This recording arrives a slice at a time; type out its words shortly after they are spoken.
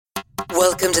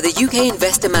Welcome to the UK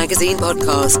Investor Magazine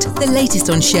podcast, the latest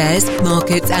on shares,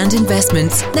 markets and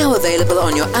investments, now available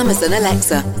on your Amazon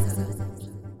Alexa.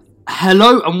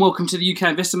 Hello and welcome to the UK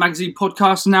Investor Magazine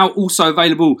podcast, now also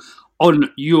available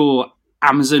on your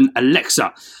Amazon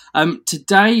Alexa.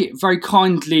 Today, very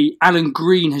kindly, Alan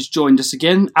Green has joined us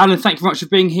again. Alan, thank you very much for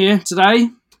being here today.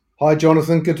 Hi,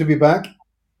 Jonathan. Good to be back.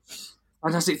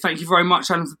 Fantastic. Thank you very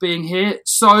much, Alan, for being here.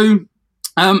 So,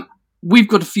 we've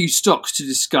got a few stocks to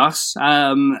discuss,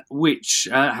 which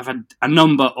have had a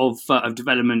number of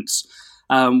developments,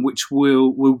 which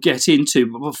we'll get into.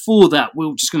 But before that,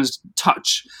 we're just going to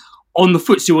touch on the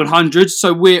FTSE 100.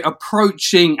 So we're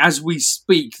approaching, as we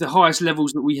speak, the highest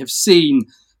levels that we have seen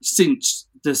since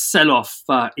the sell-off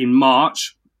in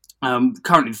March.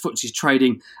 Currently, the FTSE is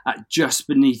trading at just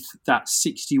beneath that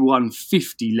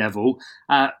 6150 level,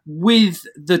 with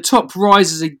the top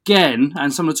risers again,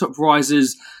 and some of the top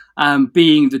risers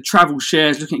being the travel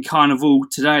shares. Looking at Carnival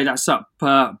today, that's up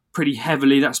pretty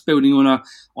heavily. That's building on a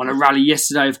rally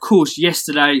yesterday. Of course,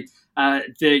 yesterday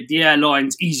the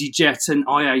airlines EasyJet and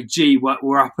IAG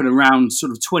were up and around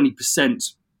sort of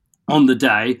 20%. On the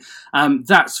day.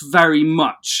 That's very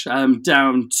much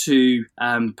down to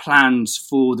plans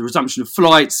for the resumption of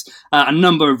flights, a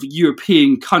number of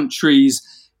European countries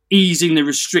easing the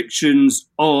restrictions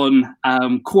on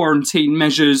quarantine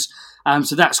measures.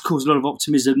 So that's caused a lot of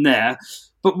optimism there.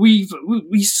 But we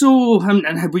saw,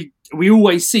 and we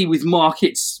always see with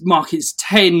markets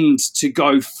tend to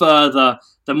go further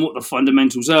than what the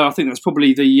fundamentals are. I think that's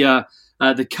probably the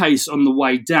case on the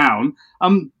way down.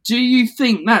 Do you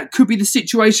think that could be the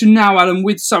situation now, Alan,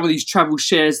 with some of these travel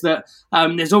shares, that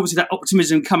there's obviously that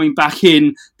optimism coming back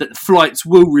in that the flights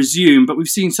will resume, but we've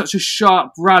seen such a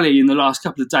sharp rally in the last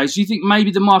couple of days? Do you think maybe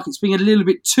the market's being a little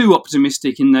bit too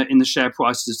optimistic in the share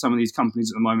prices of some of these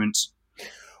companies at the moment?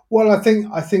 Well, I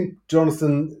think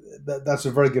Jonathan, that's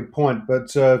a very good point.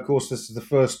 But of course, this is the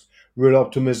first real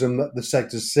optimism that the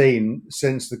sector's seen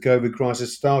since the COVID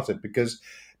crisis started, because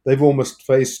they've almost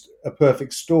faced a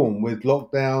perfect storm with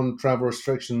lockdown, travel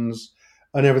restrictions,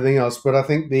 and everything else. But I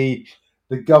think the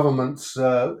governments,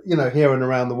 here and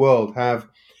around the world, have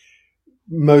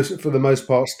for the most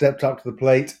part, stepped up to the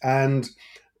plate and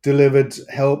delivered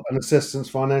help and assistance,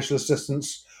 financial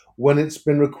assistance, when it's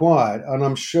been required. And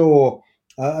I'm sure,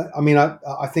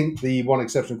 I think the one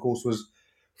exception, of course, was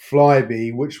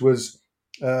Flybe, which was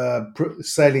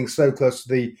sailing so close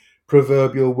to the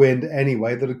proverbial wind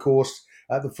anyway, that of course,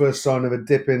 at the first sign of a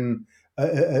dip in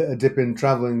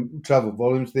travel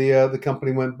volumes, the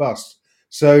company went bust.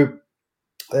 So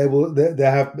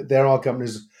there are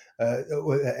companies,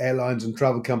 airlines and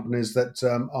travel companies that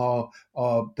are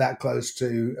that close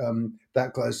to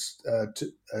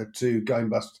going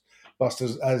bust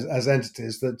as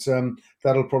entities, that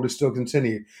that'll probably still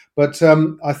continue. But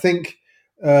I think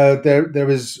there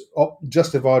is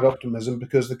justified optimism,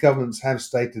 because the governments have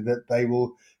stated that they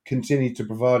will continue to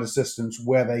provide assistance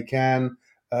where they can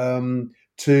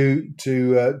to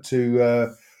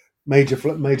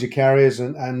major carriers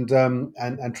and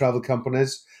travel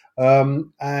companies,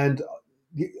 and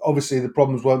obviously the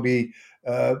problems won't be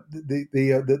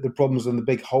the problems and the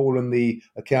big hole in the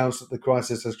accounts that the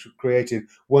crisis has created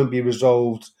won't be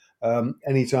resolved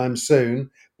anytime soon.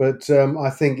 But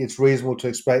I think it's reasonable to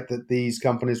expect that these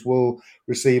companies will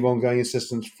receive ongoing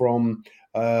assistance from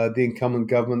the incumbent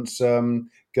governments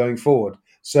going forward.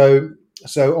 So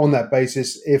on that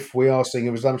basis, if we are seeing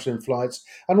a resumption in flights,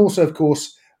 and also, of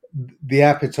course, the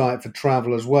appetite for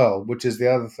travel as well, which is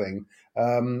the other thing.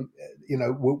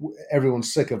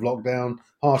 Everyone's sick of lockdown,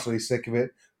 heartily sick of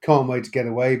it, can't wait to get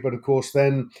away. But of course,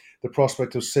 then the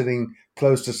prospect of sitting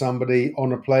close to somebody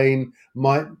on a plane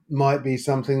might be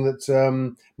something that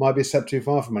might be a step too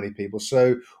far for many people.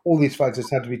 So all these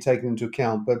factors have to be taken into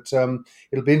account. But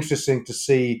it'll be interesting to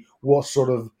see what sort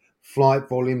of flight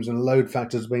volumes and load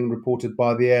factors being reported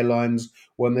by the airlines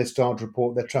when they start to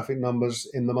report their traffic numbers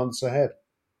in the months ahead.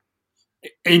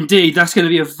 Indeed, that's going to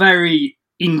be a very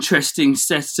interesting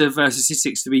set of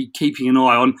statistics to be keeping an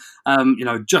eye on.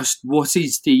 Just what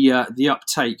is the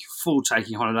uptake for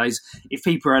taking holidays? If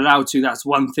people are allowed to, that's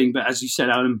one thing. But as you said,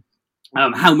 Alan,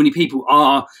 how many people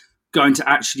are going to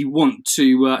actually want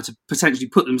to potentially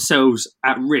put themselves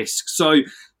at risk? So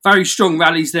very strong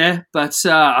rallies there, but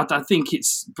I think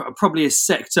it's probably a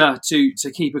sector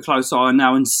to keep a close eye on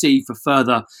now and see for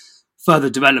further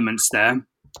developments there.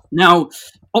 Now,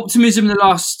 optimism in the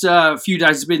last few days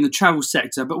has been in the travel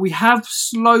sector, but we have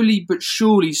slowly but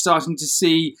surely starting to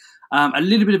see a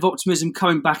little bit of optimism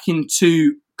coming back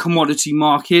into commodity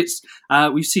markets.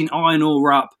 We've seen iron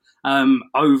ore up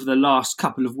over the last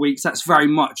couple of weeks. That's very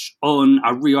much on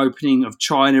a reopening of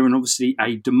China and obviously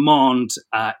a demand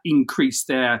increase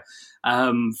there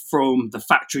from the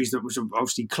factories that was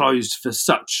obviously closed for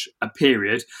such a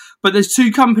period. But there's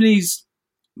two companies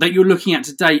that you're looking at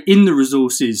today in the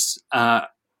resources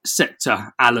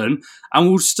sector, Alan, and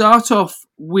we'll start off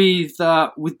with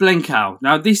Blencow.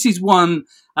 Now, this is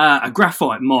a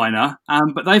graphite miner,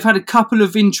 but they've had a couple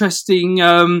of interesting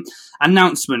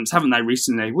announcements, haven't they,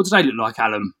 recently? What do they look like,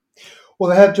 Alan? Well,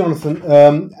 they have, Jonathan,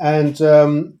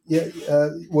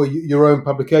 your own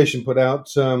publication put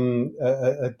out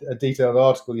a detailed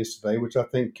article yesterday, which I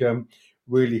think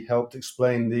really helped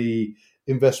explain the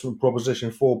investment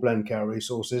proposition for Blencow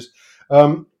Resources.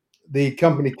 The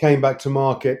company came back to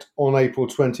market on April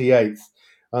 28th,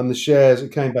 and the shares,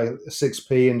 it came back at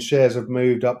 6p, and shares have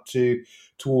moved up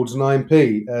towards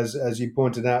 9p, as you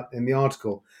pointed out in the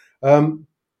article. And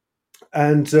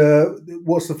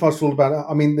what's the fuss all about?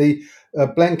 I mean, the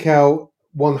Blencow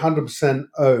 100%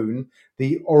 own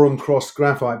the Oram Cross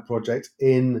Graphite project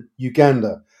in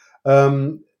Uganda.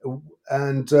 And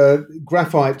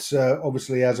graphite,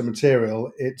 obviously, as a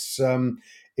material, it's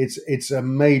a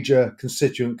major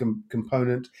constituent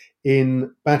component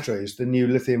in batteries, the new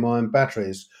lithium-ion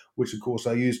batteries, which, of course,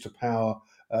 are used to power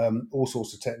all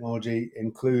sorts of technology,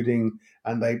 including,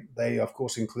 and they of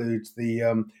course include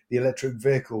the electric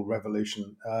vehicle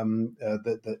revolution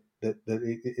that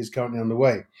is currently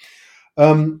underway.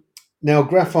 Now,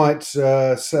 graphite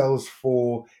sells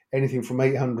for anything from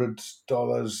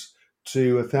 $800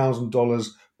 to $1,000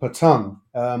 per ton,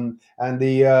 and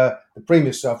the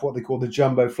premium stuff, what they call the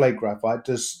jumbo flake graphite,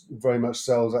 just very much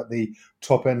sells at the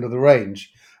top end of the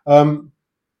range.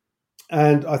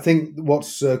 And I think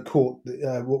what's caught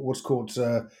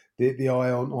the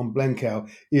eye on Blencow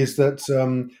is that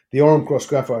the Oram Cross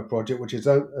Graphite project, which is,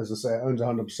 as I say, owns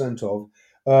 100% of,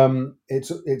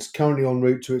 it's currently en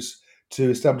route to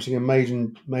establishing a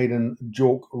maiden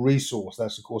JORC resource.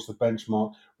 That's, of course, the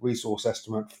benchmark resource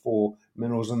estimate for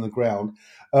minerals in the ground.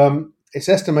 It's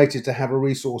estimated to have a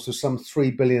resource of some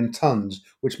 3 billion tonnes,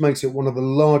 which makes it one of the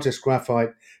largest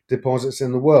graphite deposits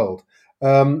in the world.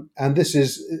 And this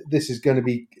is going to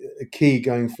be a key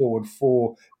going forward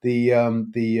for the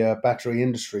battery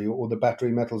industry or the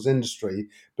battery metals industry,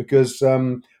 because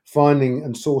finding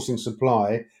and sourcing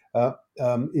supply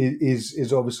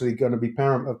is obviously going to be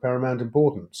of paramount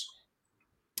importance.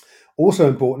 Also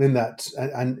important in that,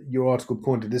 and your article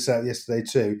pointed this out yesterday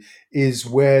too, is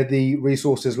where the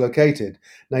resource is located.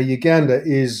 Now, Uganda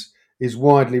is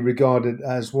widely regarded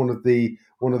as one of the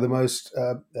most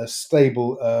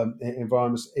stable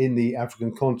environments in the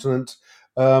African continent.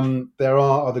 There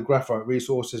are other graphite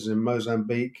resources in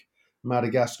Mozambique,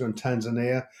 Madagascar, and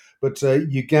Tanzania, but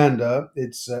Uganda,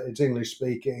 it's English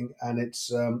speaking, and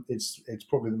it's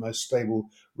probably the most stable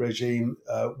regime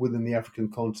within the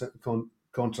African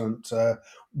continent,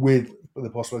 with the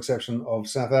possible exception of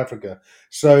South Africa.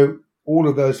 So all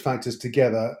of those factors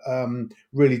together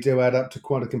really do add up to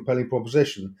quite a compelling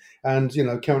proposition. And,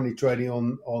 currently trading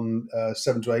on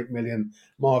 7 to 8 million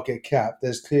market cap,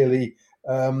 there's clearly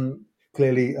a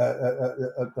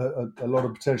lot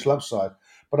of potential upside.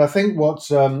 But I think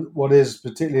what is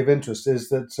particularly of interest is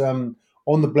that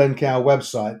on the Blencow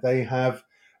website,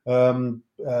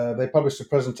 they published a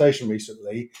presentation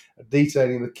recently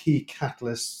detailing the key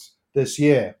catalysts this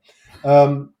year.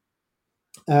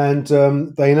 And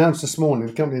they announced this morning,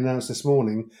 the company announced this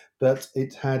morning, that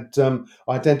it had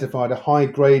identified a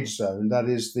high-grade zone, that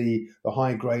is the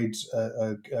high-grade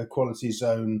quality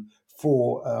zone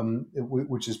for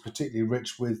which is particularly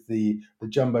rich with the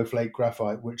jumbo flake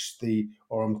graphite, which the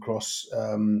Oram Cross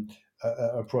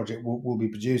project will be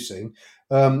producing.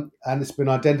 And it's been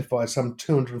identified some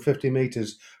 250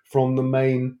 meters from the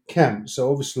main camp,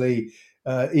 so obviously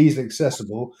easily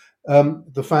accessible.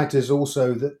 The fact is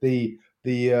also that the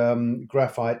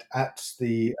graphite at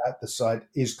the site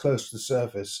is close to the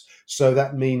surface, so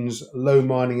that means low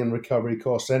mining and recovery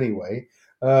costs anyway.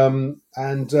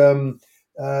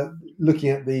 Looking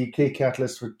at the key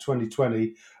catalysts for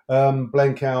 2020,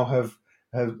 Blencow have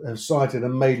cited a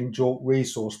maiden JORC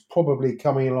resource probably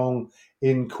coming along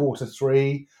in quarter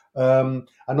 3. And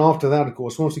after that, of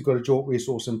course, once we've got a JORC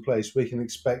resource in place, we can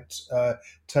expect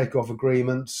takeoff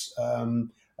agreements and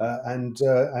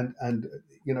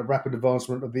rapid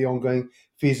advancement of the ongoing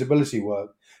feasibility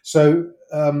work. So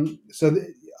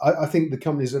I think the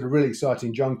company's at a really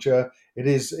exciting juncture.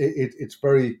 It's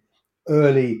very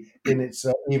early in its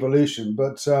evolution,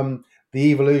 but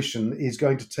the evolution is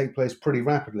going to take place pretty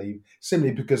rapidly,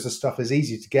 simply because the stuff is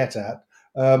easy to get at.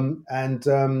 And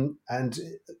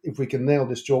if we can nail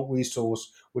this JORC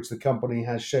resource, which the company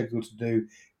has scheduled to do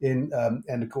in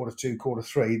end of Q2,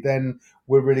 Q3, then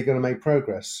we're really going to make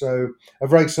progress. So a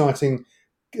very exciting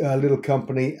little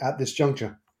company at this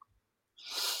juncture.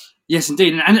 Yes,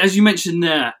 indeed. And as you mentioned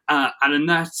there, Alan,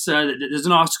 there's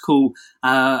an article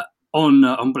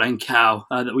on Blancal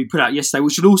that we put out yesterday,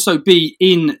 which should also be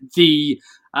in the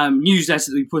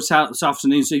newsletter that we put out this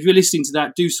afternoon. So if you're listening to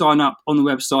that, do sign up on the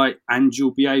website and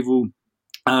you'll be able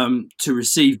to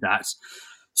receive that.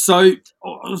 So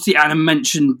obviously, Alan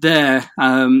mentioned there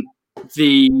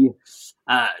the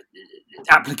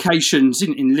applications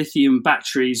in lithium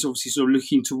batteries, obviously sort of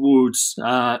looking towards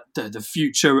the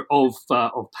future of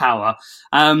power.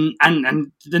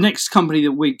 And the next company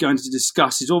that we're going to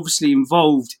discuss is obviously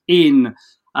involved in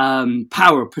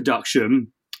power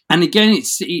production. And again,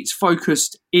 it's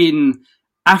focused in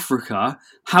Africa.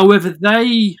 However,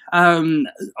 they are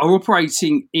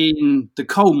operating in the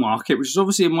coal market, which is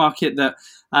obviously a market that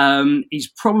is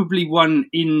probably one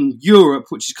in Europe,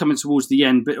 which is coming towards the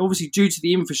end. But obviously, due to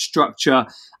the infrastructure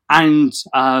and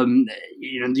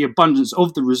the abundance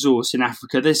of the resource in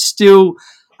Africa, there's still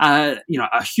a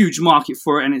huge market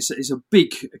for it, and it's a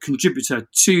big contributor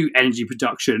to energy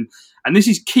production. And this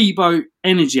is Kibo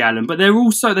Energy, Alan. But they've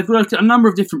got a number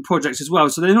of different projects as well.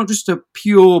 So they're not just a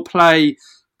pure play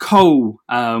coal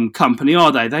company,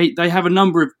 are they? They have a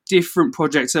number of different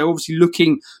projects. They're obviously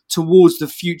looking towards the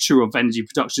future of energy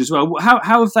production as well. How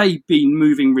have they been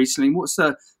moving recently? What's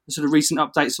the sort of recent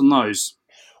updates on those?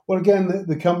 Well, again,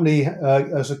 the company,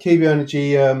 so Kibo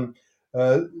Energy,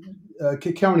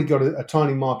 currently got a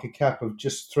tiny market cap of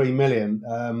just 3 million.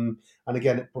 And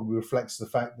again, it probably reflects the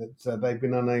fact that they've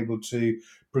been unable to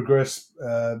progress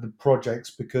the projects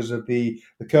because of the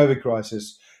COVID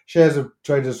crisis. Shares have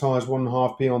traded as high as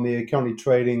 1.5p on the currently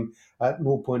trading at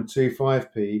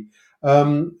 0.25p.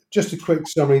 Just a quick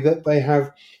summary that they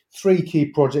have 3 key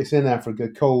projects in Africa,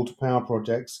 coal to power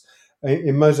projects.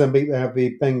 In Mozambique, they have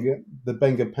the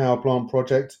Benga power plant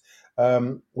project,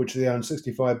 which they own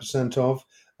 65% of.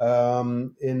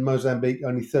 In Mozambique,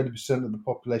 only 30% of the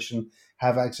population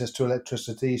have access to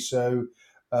electricity. So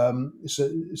this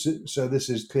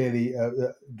is clearly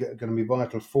going to be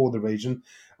vital for the region.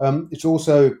 It's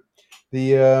also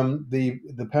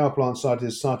the power plant site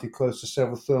is sited close to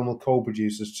several thermal coal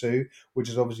producers too, which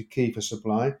is obviously key for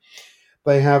supply.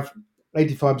 They have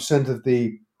 85% of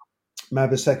the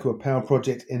Mabasekwa power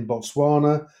project in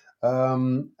Botswana,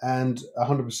 and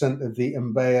 100% of the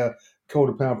Mbeya coal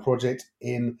to power project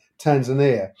in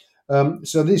Tanzania.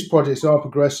 So these projects are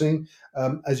progressing,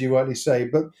 as you rightly say,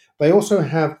 but they also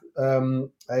have a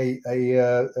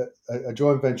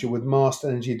joint venture with Mast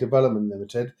Energy Development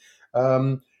Limited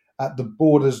at the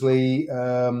Bordesley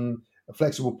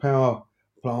flexible power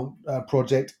plant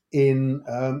project in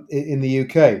the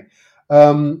UK.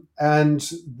 And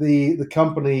the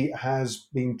company has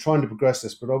been trying to progress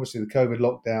this, but obviously the COVID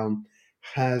lockdown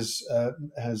has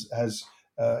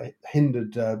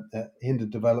hindered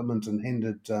development and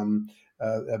hindered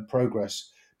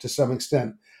progress to some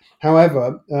extent.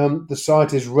 However, the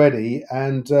site is ready,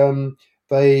 and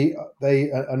they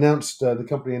announced the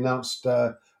company announced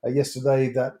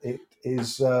yesterday that it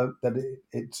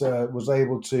was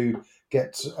able to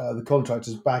get the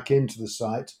contractors back into the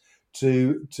site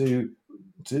to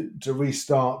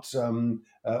restart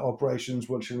operations,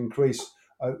 which will increase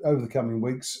over the coming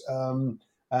weeks.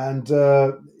 And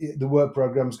the work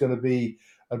program is going to be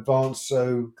advanced,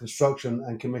 so construction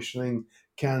and commissioning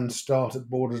can start at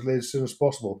Bordesley as soon as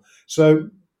possible. So,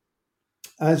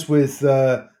 as with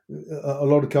a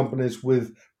lot of companies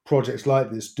with projects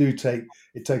like this,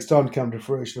 it takes time to come to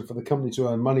fruition for the company to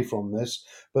earn money from this.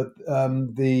 But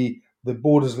the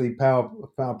Bordesley power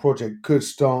project could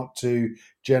start to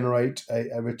generate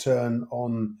a return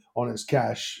on its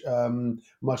cash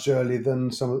much earlier than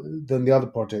the other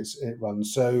projects it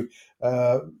runs. So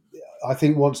I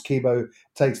think once Kibo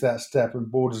takes that step and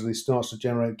Bordesley starts to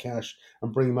generate cash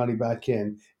and bring money back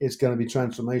in, it's going to be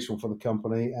transformational for the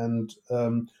company, and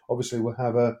obviously will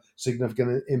have a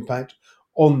significant impact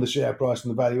on the share price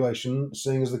and the valuation,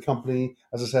 seeing as the company,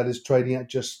 as I said, is trading at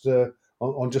just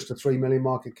on just a 3 million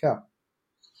market cap.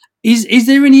 Is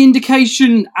there any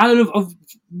indication, Alan, of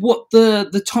what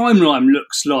the timeline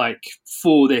looks like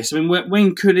for this? I mean,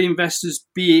 when could investors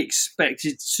be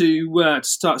expected to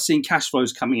start seeing cash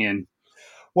flows coming in?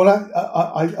 Well,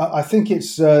 I think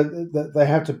it's that they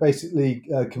have to basically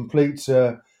complete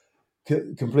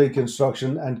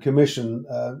construction and commission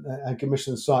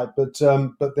the site. But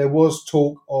there was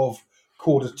talk of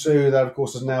Q2 that, of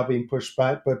course, has now been pushed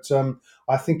back. But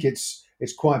I think it's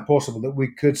quite possible that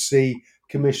we could see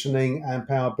commissioning and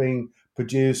power being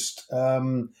produced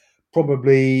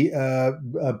probably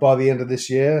by the end of this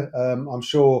year. I'm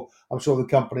sure the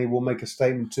company will make a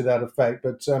statement to that effect.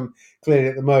 But clearly,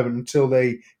 at the moment, until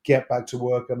they get back to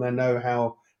work and they know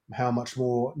how much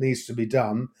more needs to be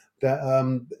done,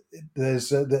 that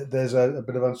there's a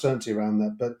bit of uncertainty around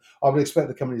that. But I would expect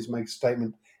the company to make a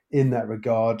statement in that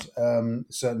regard,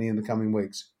 certainly in the coming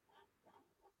weeks.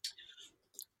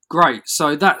 Great.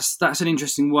 So that's an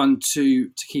interesting one to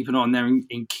keep an eye on there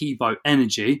in Kibo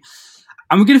Energy.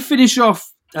 And we're going to finish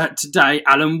off today,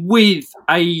 Alan, with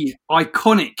a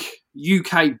iconic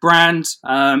UK brand.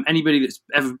 Anybody that's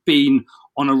ever been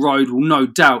on a road will no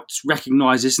doubt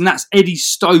recognise this, and that's Eddie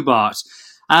Stobart.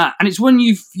 And it's one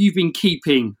you've been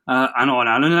keeping an eye on,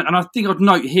 Alan. And I think I'd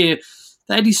note here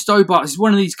that Eddie Stobart is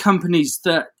one of these companies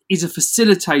that is a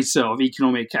facilitator of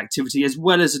economic activity as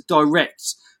well as a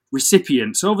direct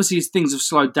recipient. So obviously, as things have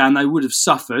slowed down, they would have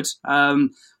suffered.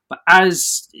 But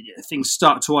as things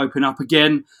start to open up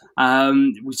again,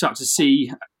 we start to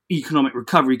see economic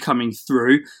recovery coming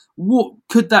through. What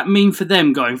could that mean for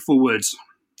them going forward?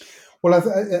 Well,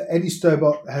 Eddie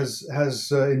Stobart has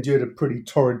endured a pretty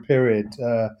torrid period.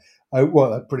 A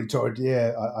pretty torrid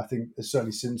year, I think,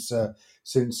 certainly since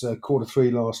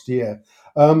Q3 last year.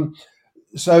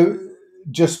 So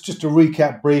just to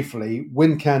recap briefly,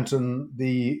 Wincanton,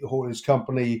 the haulage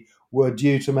company, were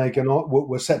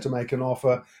set to make an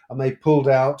offer, and they pulled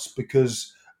out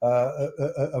because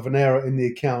of an error in the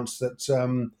accounts that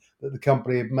the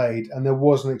company had made, and there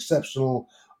was an exceptional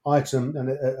item and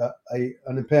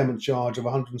an impairment charge of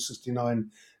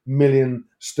 169 million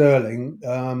sterling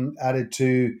added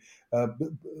to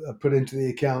put into the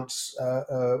accounts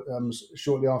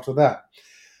shortly after that.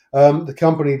 The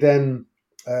company then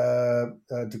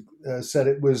said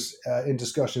it was in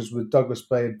discussions with Douglas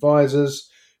Bay Advisors,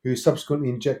 who subsequently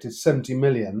injected 70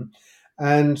 million,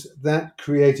 and that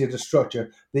created a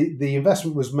structure. The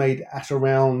investment was made at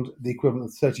around the equivalent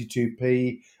of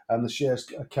 32p, and the shares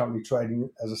are currently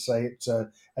trading, as I say, at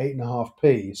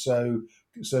 8.5p, so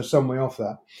some way off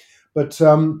that. But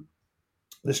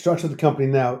the structure of the company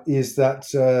now is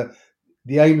that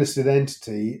the AIM-listed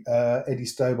entity, Eddie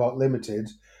Stobart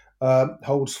Limited,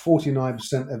 holds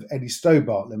 49% of Eddie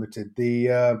Stobart Limited,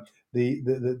 the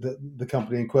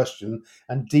company in question,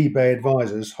 and D-Bay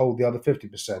Advisors hold the other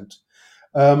 50%.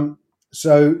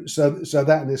 So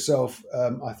that in itself,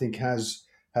 I think, has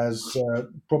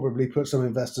probably put some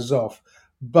investors off.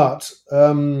 But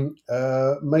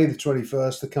May the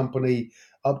 21st, the company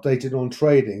updated on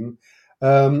trading,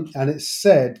 and it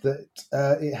said that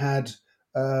it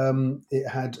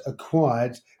had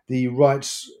acquired the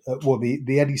rights,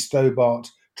 the Eddie Stobart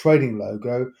trading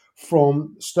logo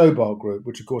from Stobart Group,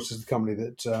 which of course is the company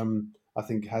that I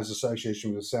think has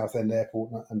association with Southend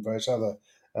Airport and various other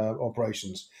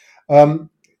operations.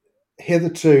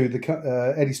 Hitherto,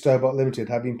 the Eddie Stobart Limited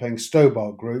have been paying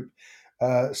Stobart Group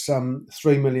some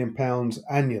 £3 million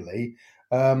annually.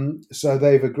 So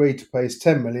they've agreed to pay us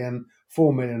 10 million,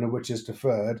 4 million of which is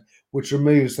deferred, which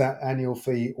removes that annual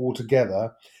fee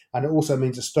altogether. And it also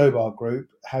means the Stobart Group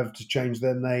have to change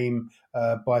their name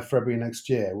by February next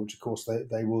year, which of course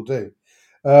they will do.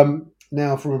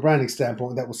 Now, from a branding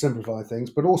standpoint, that will simplify things,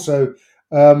 but also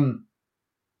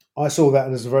I saw that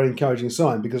as a very encouraging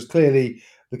sign, because clearly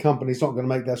the company's not going to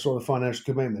make that sort of financial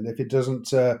commitment if it doesn't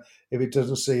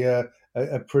see a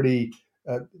pretty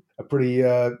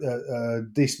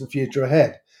decent future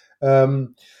ahead.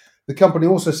 The company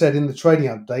also said in the trading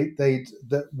update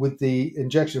that with the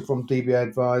injection from D-Bay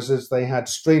Advisors, they had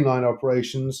streamlined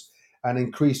operations and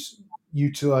increased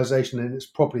utilisation in its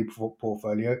property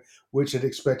portfolio, which it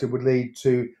expected would lead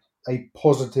to a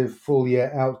positive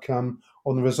full-year outcome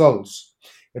on the results.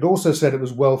 It also said it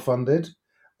was well-funded,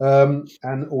 and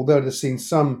although it has seen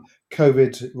some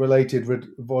COVID-related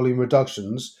volume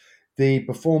reductions, the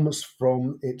performance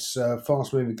from its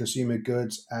fast-moving consumer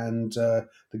goods and the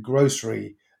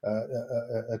grocery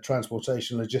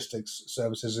transportation logistics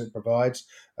services it provides,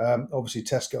 obviously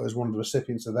Tesco is one of the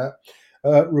recipients of that,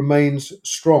 remains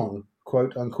strong,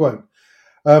 quote unquote.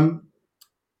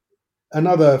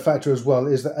 Another factor as well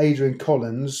is that Adrian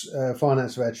Collins,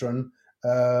 finance veteran,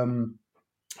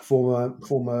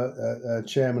 former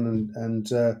chairman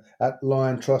and at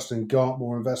Lion Trust and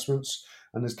Gartmore Investments,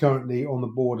 and is currently on the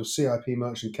board of CIP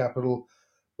Merchant Capital,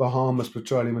 Bahamas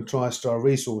Petroleum and TriStar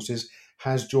Resources,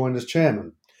 has joined as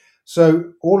chairman.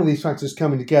 So all of these factors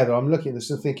coming together, I'm looking at this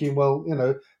and thinking, well,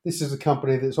 this is a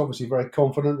company that's obviously very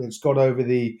confident. It's got over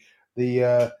the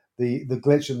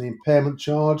glitch and the impairment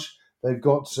charge. They've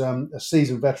got a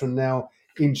seasoned veteran now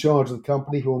in charge of the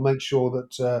company who will make sure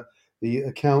that the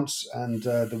accounts and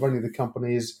the running of the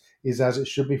company is as it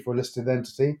should be for a listed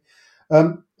entity.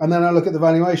 And then I look at the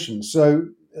valuation. So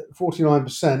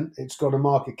 49%, it's got a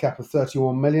market cap of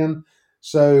 31 million.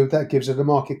 So that gives it a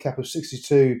market cap of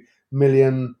 62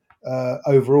 million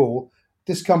overall.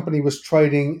 This company was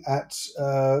trading at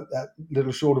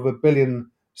little short of £1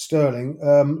 billion sterling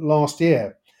last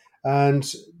year.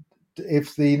 And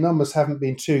if the numbers haven't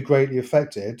been too greatly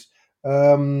affected,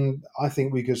 I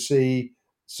think we could see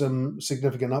some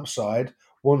significant upside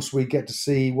once we get to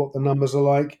see what the numbers are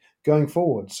like going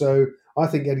forward. So I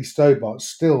think Eddie Stobart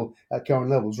still at current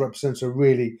levels represents a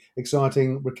really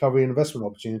exciting recovery and investment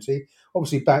opportunity,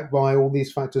 obviously backed by all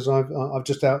these factors I've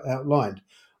just outlined.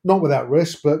 Not without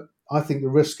risk, but I think the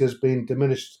risk has been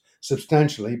diminished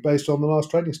substantially based on the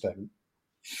last trading statement.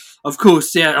 Of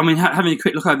course, yeah. I mean, having a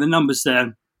quick look over the numbers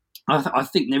there, I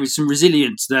think there is some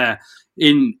resilience there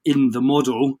in the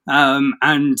model.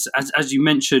 And as you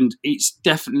mentioned, it's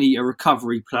definitely a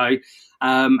recovery play.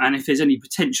 And if there's any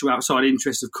potential outside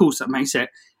interest, of course, that makes it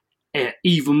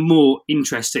even more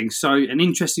interesting. So an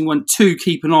interesting one to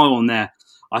keep an eye on there,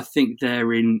 I think,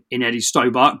 there in Eddie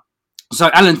Stobart. So,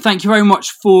 Alan, thank you very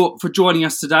much for joining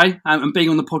us today and being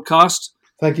on the podcast.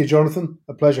 Thank you, Jonathan.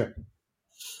 A pleasure.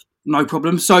 No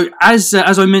problem. So, as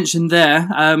I mentioned there,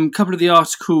 a couple of the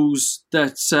articles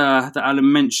that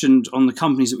Alan mentioned on the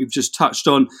companies that we've just touched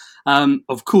on,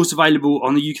 of course, available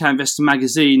on the UK Investor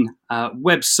Magazine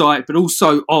website, but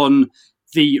also on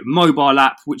the mobile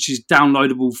app, which is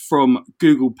downloadable from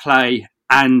Google Play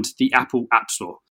and the Apple App Store.